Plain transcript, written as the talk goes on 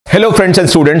Hello friends and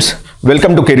students,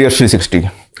 welcome to Careers 360.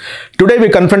 Today we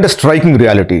confront a striking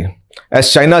reality.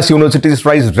 As China's universities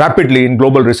rise rapidly in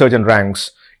global research and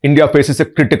ranks, India faces a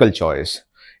critical choice.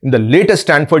 In the latest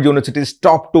Stanford University's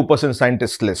top 2%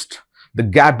 scientists list, the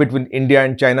gap between India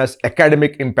and China's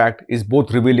academic impact is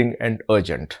both revealing and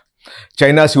urgent.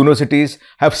 China's universities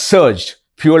have surged,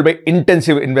 fueled by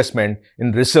intensive investment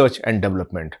in research and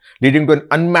development, leading to an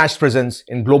unmatched presence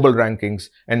in global rankings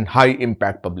and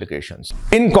high-impact publications.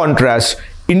 In contrast,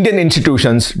 Indian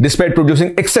institutions, despite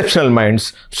producing exceptional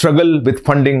minds, struggle with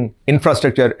funding,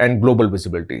 infrastructure, and global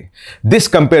visibility. This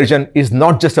comparison is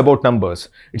not just about numbers.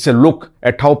 It's a look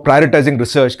at how prioritizing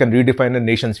research can redefine a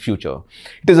nation's future.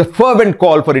 It is a fervent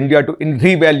call for India to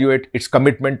reevaluate its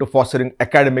commitment to fostering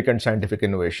academic and scientific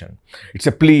innovation. It's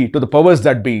a plea to the powers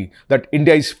that be that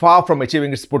India is far from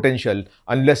achieving its potential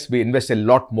unless we invest a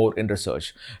lot more in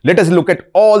research. Let us look at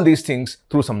all these things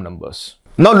through some numbers.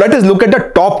 Now let us look at the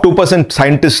top 2%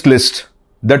 scientist list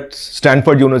that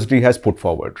Stanford University has put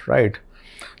forward, right?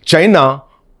 China,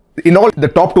 in all, the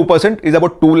top 2% is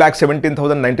about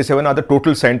 2,17,097 are the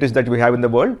total scientists that we have in the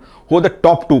world, who are the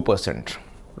top 2%,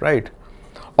 right?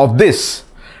 Of this,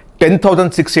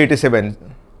 10,687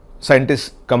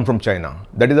 scientists come from China.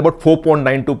 That is about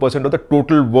 4.92% of the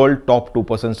total world top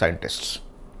 2% scientists.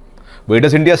 Where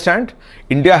does India stand?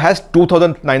 India has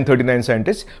 2,939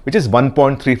 scientists, which is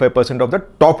 1.35% of the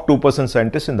top 2%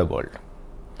 scientists in the world.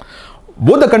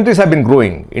 Both the countries have been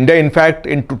growing. India, in fact,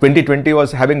 in 2020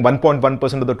 was having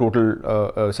 1.1% of the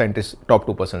total scientists, top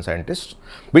 2% scientists,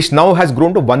 which now has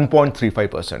grown to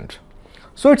 1.35%.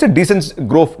 So it's a decent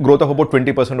growth of about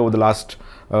 20% over the last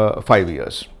 5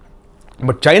 years.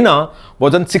 But China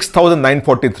was on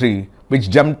 6,943,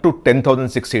 which jumped to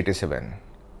 10,687.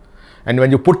 And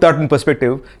when you put that in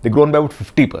perspective, they've grown by about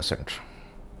 50%.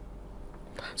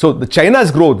 So the China's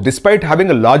growth, despite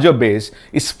having a larger base,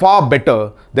 is far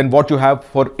better than what you have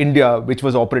for India, which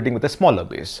was operating with a smaller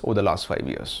base over the last 5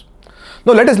 years.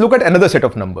 Now let us look at another set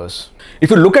of numbers. If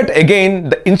you look at again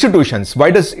the institutions, why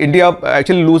does India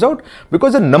actually lose out?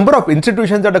 Because the number of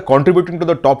institutions that are contributing to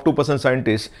the top 2%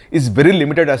 scientists is very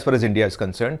limited as far as India is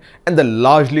concerned, and they're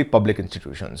largely public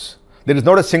institutions. There is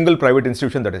not a single private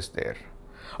institution that is there.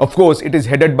 Of course, it is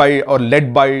headed by or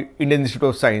led by Indian Institute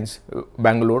of Science,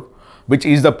 Bangalore, which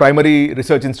is the primary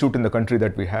research institute in the country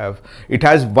that we have. It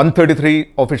has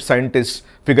 133 of its scientists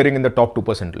figuring in the top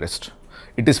 2% list.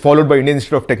 It is followed by Indian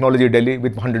Institute of Technology, Delhi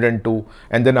with 102,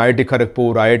 and then IIT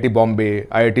Kharagpur, IIT Bombay,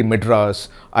 IIT Madras,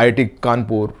 IIT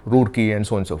Kanpur, Roorkee, and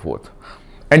so on and so forth.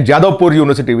 And Jadavpur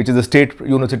University, which is a state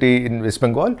university in West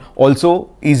Bengal,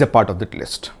 also is a part of that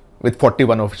list, with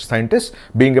 41 of its scientists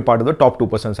being a part of the top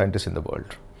 2% scientists in the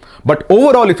world. But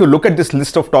overall, if you look at this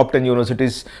list of top 10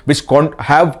 universities which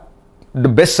have the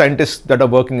best scientists that are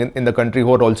working in the country,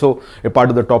 who are also a part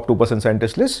of the top 2%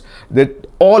 scientist list, that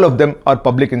all of them are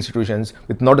public institutions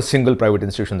with not a single private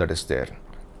institution that is there.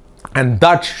 And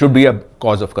that should be a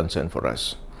cause of concern for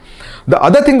us. The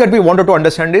other thing that we wanted to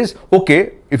understand is,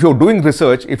 okay, if you're doing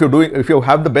research, if you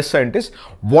have the best scientists,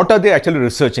 what are they actually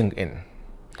researching in?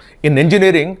 In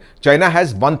engineering, China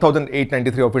has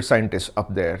 1,893 of its scientists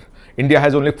up there. India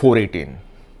has only 418,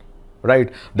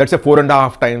 right? That's a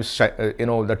 4.5 times,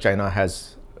 that China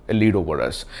has a lead over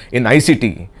us. In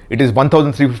ICT, it is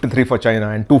 1,353 for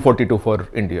China and 242 for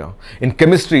India. In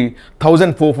chemistry,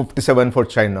 1,457 for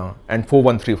China and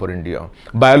 413 for India.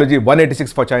 Biology,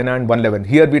 186 for China and 111.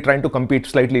 Here we're trying to compete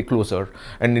slightly closer.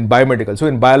 And in biomedical, so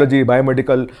in biology,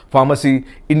 biomedical, pharmacy,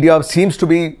 India seems to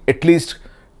be at least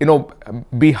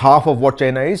be half of what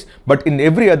China is, but in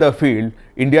every other field,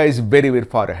 India is very, very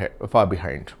far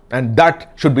behind. And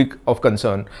that should be of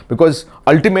concern, because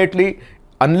ultimately,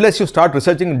 unless you start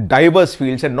researching diverse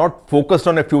fields and not focused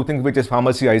on a few things, which is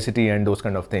pharmacy, ICT, and those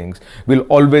kind of things, we'll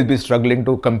always be struggling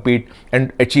to compete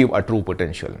and achieve our true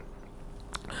potential.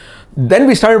 Then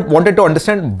we wanted to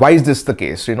understand, why is this the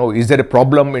case? Is there a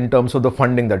problem in terms of the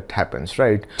funding that happens,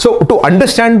 right? So to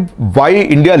understand why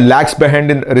India lags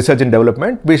behind in research and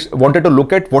development, we wanted to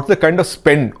look at what's the kind of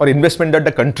spend or investment that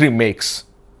the country makes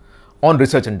on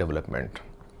research and development,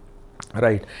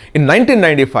 right? In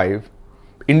 1995,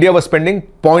 India was spending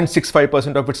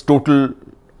 0.65% of its total,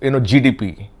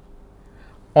 GDP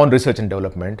on research and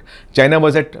development. China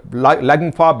was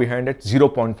lagging far behind at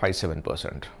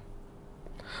 0.57%.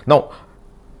 Now,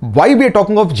 why we are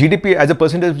talking of GDP as a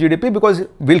percentage of GDP? Because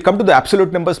we'll come to the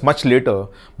absolute numbers much later.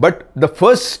 But the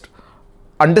first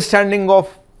understanding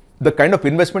of the kind of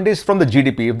investment is from the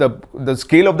GDP. If the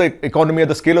scale of the economy or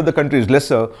the scale of the country is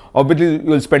lesser, obviously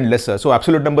you will spend lesser. So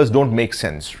absolute numbers don't make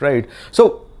sense, right?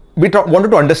 So we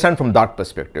wanted to understand from that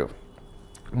perspective.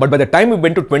 But by the time we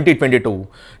went to 2022,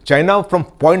 China from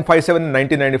 0.57 in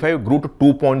 1995 grew to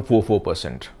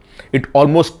 2.44%. It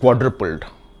almost quadrupled.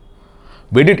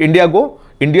 Where did India go?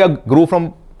 India grew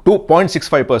from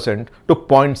 2.65% to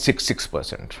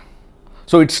 0.66%.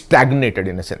 So it stagnated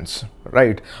in a sense,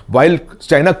 right? While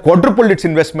China quadrupled its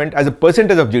investment as a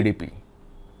percentage of GDP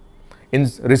in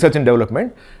research and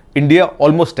development, India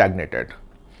almost stagnated.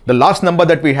 The last number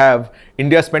that we have,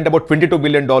 India spent about $22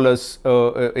 billion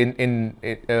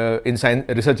in science,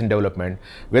 research and development,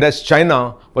 whereas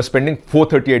China was spending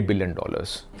 $438 billion.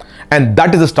 And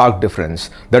that is a stark difference,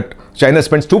 that China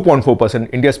spends 2.4%,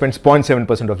 India spends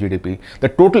 0.7% of GDP. The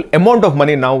total amount of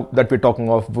money now that we're talking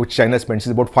of, which China spends,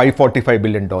 is about $545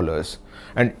 billion.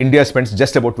 And India spends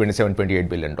just about $28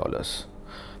 billion.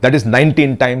 That is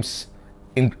 19 times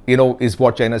is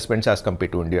what China spends as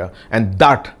compared to India, and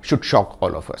that should shock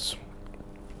all of us.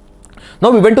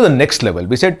 Now we went to the next level.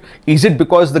 We said, is it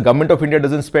because the government of India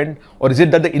doesn't spend, or is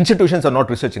it that the institutions are not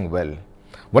researching well?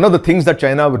 One of the things that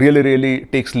China really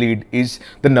takes lead is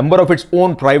the number of its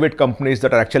own private companies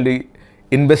that are actually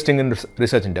investing in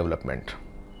research and development,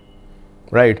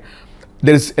 right?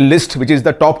 There is a list which is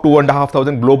the top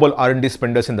 2,500 global R&D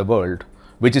spenders in the world,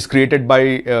 which is created by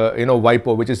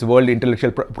WIPO, which is the World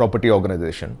Intellectual Property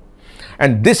Organization.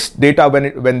 And this data,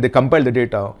 when they compiled the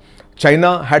data,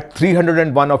 China had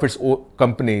 301 of its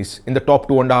companies in the top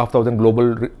 2,500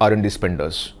 global R&D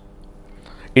spenders.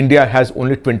 India has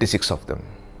only 26 of them.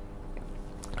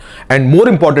 And more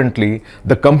importantly,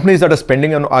 the companies that are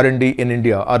spending on R&D in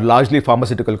India are largely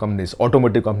pharmaceutical companies,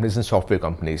 automotive companies, and software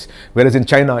companies. Whereas in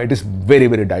China, it is very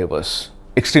diverse.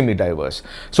 Extremely diverse.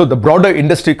 So the broader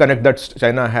industry connect that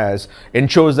China has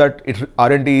ensures that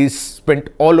R&D is spent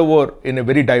all over in a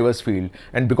very diverse field,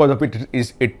 and because of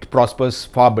it prospers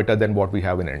far better than what we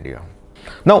have in India.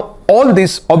 Now, all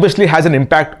this obviously has an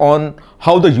impact on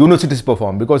how the universities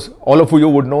perform, because all of you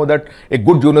would know that a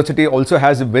good university also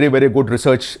has a very good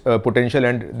research potential,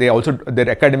 and they also, their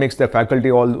academics, their faculty,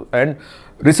 and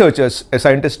researchers,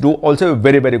 scientists do also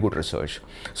very good research.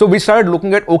 So we started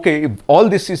looking at, okay, if all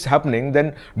this is happening,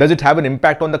 then does it have an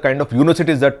impact on the kind of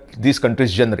universities that these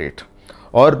countries generate,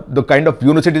 or the kind of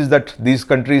universities that these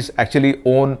countries actually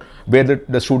own, where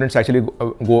the students actually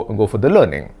go for the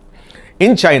learning.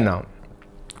 In China,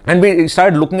 and we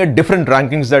started looking at different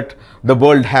rankings that the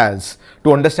world has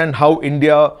to understand how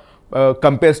India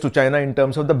compares to China in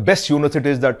terms of the best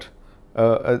universities that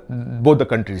both the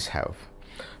countries have.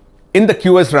 In the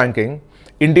QS ranking,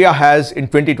 India has in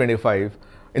 2025,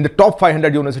 in the top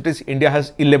 500 universities, India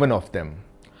has 11 of them.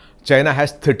 China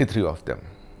has 33 of them.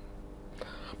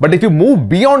 But if you move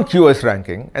beyond QS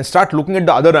ranking and start looking at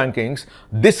the other rankings,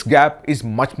 this gap is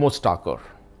much more starker.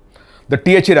 The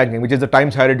THE ranking, which is the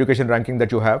Times Higher Education ranking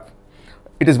that you have,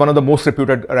 it is one of the most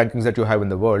reputed rankings that you have in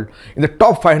the world. In the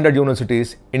top 500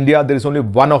 universities, India, there is only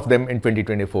one of them in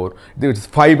 2024. There is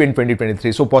 5 in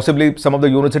 2023. So possibly some of the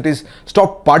universities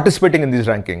stop participating in these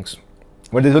rankings.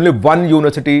 But there is only one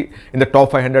university in the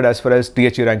top 500 as far as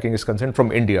THE ranking is concerned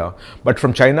from India. But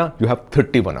from China, you have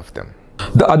 31 of them.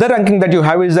 The other ranking that you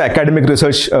have is the Academic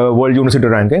Research World University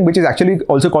Ranking, which is actually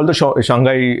also called the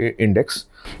Shanghai Index.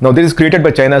 Now, this is created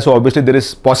by China, so obviously there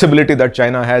is possibility that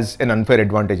China has an unfair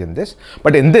advantage in this.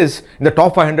 But in this, in the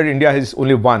top 500, India has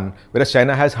only one, whereas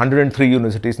China has 103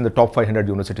 universities in the top 500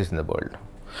 universities in the world.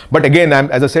 But again,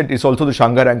 as I said, it's also the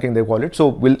Shanghai ranking, they call it. So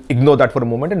we'll ignore that for a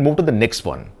moment and move to the next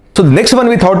one. So the next one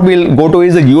we thought we'll go to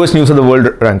is the US News of the World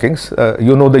rankings.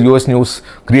 The US News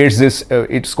creates this,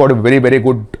 it's got a very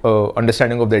good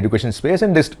understanding of the education space,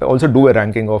 and they also do a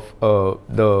ranking of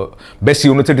the best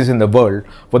universities in the world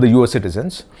for the US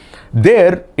citizens.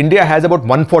 There, India has about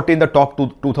 140 in the top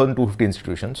 2,250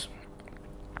 institutions.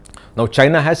 Now,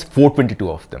 China has 422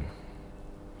 of them.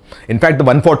 In fact, the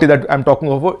 140 that I'm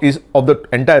talking about is of the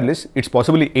entire list. It's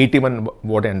possibly 81,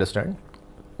 what I understand.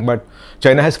 But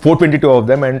China has 422 of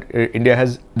them, and India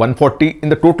has 140 in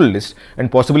the total list, and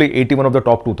possibly 81 of the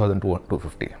top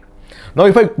 2,250. Now,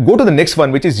 if I go to the next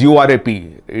one, which is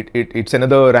URAP, it's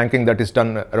another ranking that is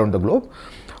done around the globe.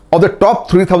 Of the top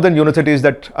 3,000 universities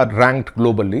that are ranked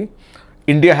globally,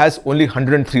 India has only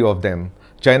 103 of them.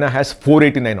 China has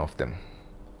 489 of them.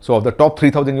 So, of the top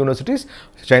 3,000 universities,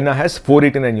 China has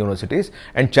 489 universities,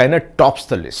 and China tops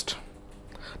the list.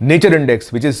 Nature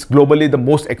Index, which is globally the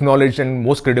most acknowledged and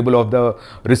most credible of the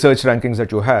research rankings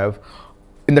that you have,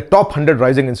 in the top 100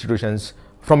 rising institutions,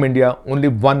 From India, only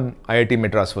one IIT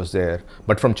Madras was there,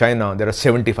 but from China, there are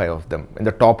 75 of them in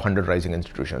the top 100 rising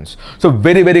institutions. So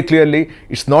very, very clearly,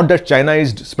 it's not that China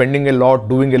is spending a lot,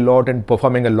 doing a lot and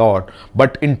performing a lot,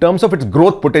 but in terms of its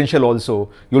growth potential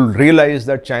also, you'll realize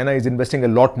that China is investing a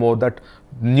lot more, that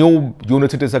new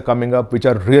universities are coming up which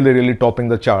are really, really topping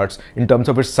the charts in terms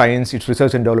of its science, its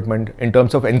research and development, in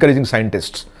terms of encouraging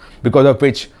scientists, because of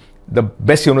which the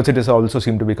best universities also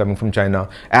seem to be coming from China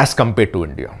as compared to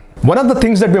India. One of the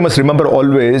things that we must remember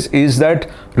always is that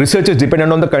research is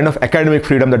dependent on the kind of academic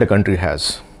freedom that a country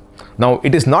has. Now,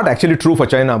 it is not actually true for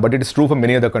China, but it is true for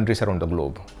many other countries around the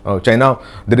globe. China,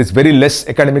 there is very less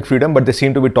academic freedom, but they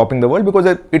seem to be topping the world because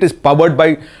it is powered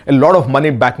by a lot of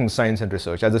money backing science and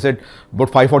research. As I said,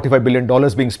 about $545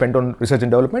 billion being spent on research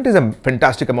and development is a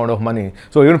fantastic amount of money.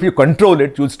 So even if you control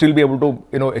it, you'll still be able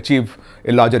to, achieve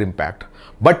a larger impact.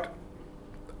 But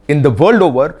in the world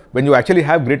over, when you actually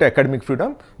have greater academic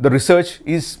freedom, the research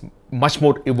is much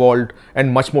more evolved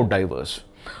and much more diverse.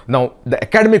 Now, the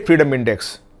academic freedom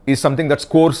index is something that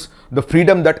scores the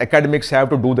freedom that academics have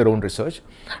to do their own research.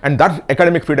 And that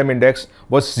academic freedom index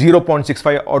was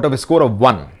 0.65 out of a score of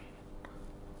 1,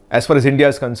 as far as India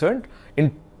is concerned, in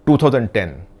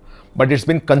 2010. But it's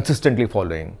been consistently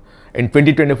following. In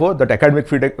 2024, that academic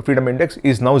freedom index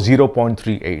is now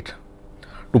 0.38.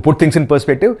 To put things in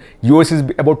perspective, US is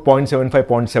about 0.75,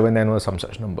 0.79 or some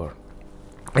such number.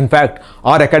 In fact,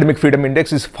 our academic freedom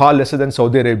index is far lesser than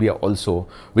Saudi Arabia also,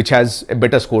 which has a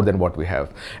better score than what we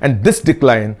have. And this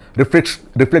decline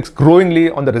reflects growingly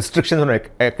on the restrictions on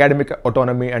academic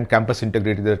autonomy and campus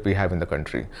integrity that we have in the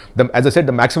country. As I said,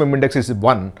 the maximum index is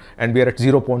 1 and we are at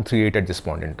 0.38 at this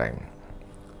point in time.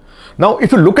 Now,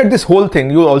 if you look at this whole thing,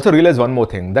 you will also realize one more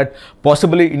thing, that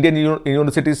possibly Indian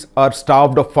universities are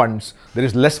starved of funds. There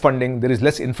is less funding, there is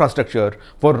less infrastructure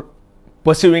for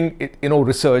pursuing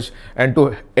research and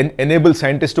to enable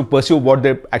scientists to pursue what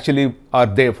they actually are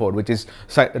there for, which is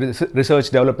research,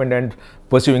 development and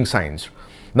pursuing science.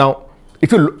 Now,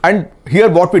 here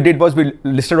what we did was we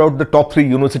listed out the top 3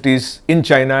 universities in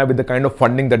China with the kind of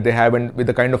funding that they have and with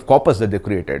the kind of corpus that they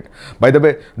created. By the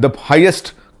way, the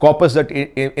highest corpus that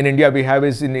in India we have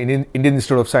is in Indian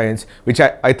Institute of Science, which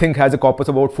I think has a corpus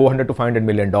of about $400 to $500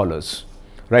 million,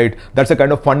 right? That's the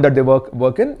kind of fund that they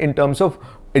work in terms of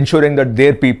ensuring that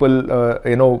their people,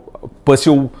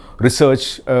 pursue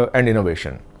research and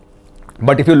innovation.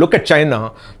 But if you look at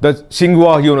China, the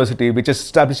Tsinghua University, which is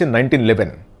established in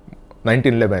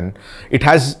 1911, it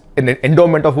has an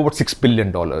endowment of about $6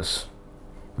 billion,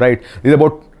 right? This is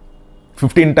about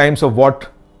 15 times of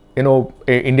what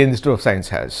Indian Institute of Science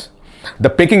has. The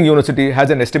Peking University has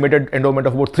an estimated endowment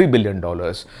of about $3 billion.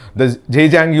 The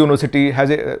Zhejiang University has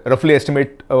a roughly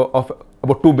estimate of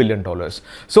about $2 billion.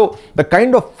 So the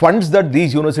kind of funds that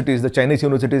these universities, the Chinese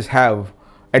universities, have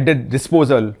at their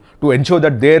disposal to ensure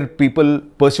that their people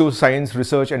pursue science,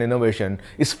 research and innovation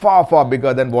is far, far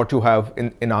bigger than what you have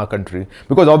in our country.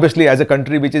 Because obviously, as a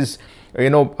country which is,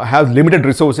 have limited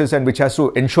resources and which has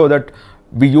to ensure that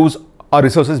we use our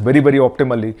resources very, very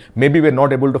optimally, maybe we're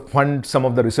not able to fund some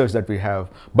of the research that we have,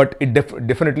 but it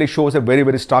definitely shows a very,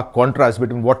 very stark contrast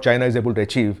between what China is able to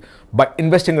achieve by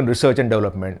investing in research and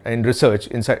development and research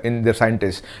in their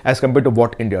scientists as compared to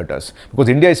what India does. Because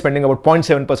India is spending about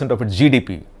 0.7% of its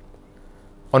GDP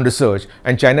on research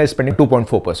and China is spending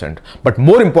 2.4%. But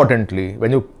more importantly,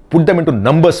 when you put them into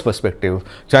numbers perspective,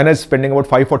 China is spending about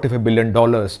 $545 billion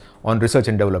on research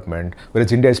and development,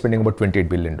 whereas India is spending about $28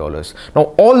 billion.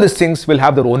 Now, all these things will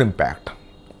have their own impact.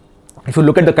 If you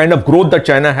look at the kind of growth that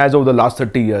China has over the last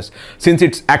 30 years, since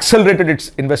it's accelerated its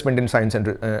investment in science and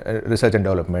research and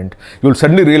development, you'll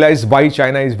suddenly realize why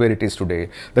China is where it is today.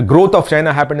 The growth of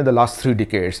China happened in the last 3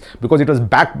 decades because it was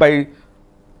backed by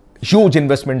huge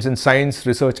investments in science,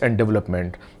 research and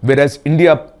development, whereas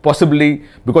India, possibly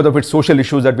because of its social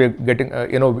issues that we are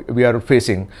getting, we are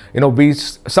facing, we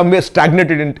somewhere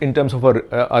stagnated in terms of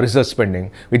our research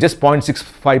spending. We just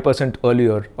 0.65%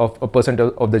 earlier of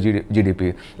the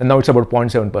GDP, and now it's about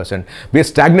 0.7%. We are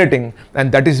stagnating,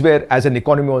 and that is where, as an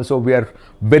economy also, we are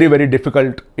very, very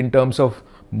difficult in terms of,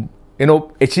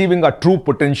 achieving our true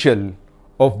potential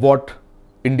of what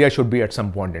India should be at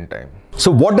some point in time.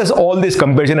 So what does all this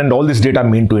comparison and all this data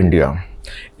mean to India?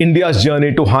 India's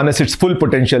journey to harness its full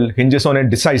potential hinges on a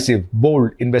decisive,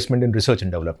 bold investment in research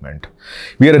and development.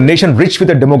 We are a nation rich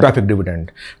with a demographic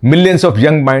dividend, millions of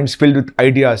young minds filled with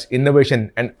ideas,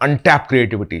 innovation and untapped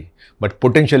creativity. But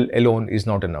potential alone is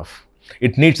not enough.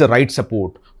 It needs the right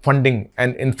support, funding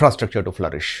and infrastructure to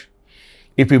flourish.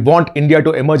 If we want India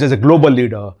to emerge as a global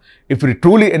leader, if we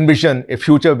truly envision a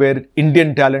future where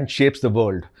Indian talent shapes the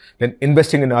world, then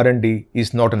investing in R&D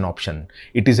is not an option.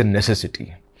 It is a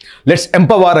necessity. Let's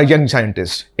empower our young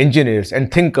scientists, engineers,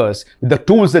 and thinkers with the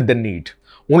tools that they need.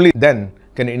 Only then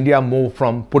can India move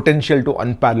from potential to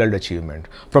unparalleled achievement,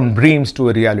 from dreams to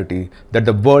a reality that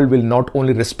the world will not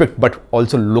only respect but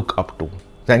also look up to.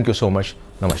 Thank you so much.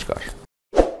 Namaskar.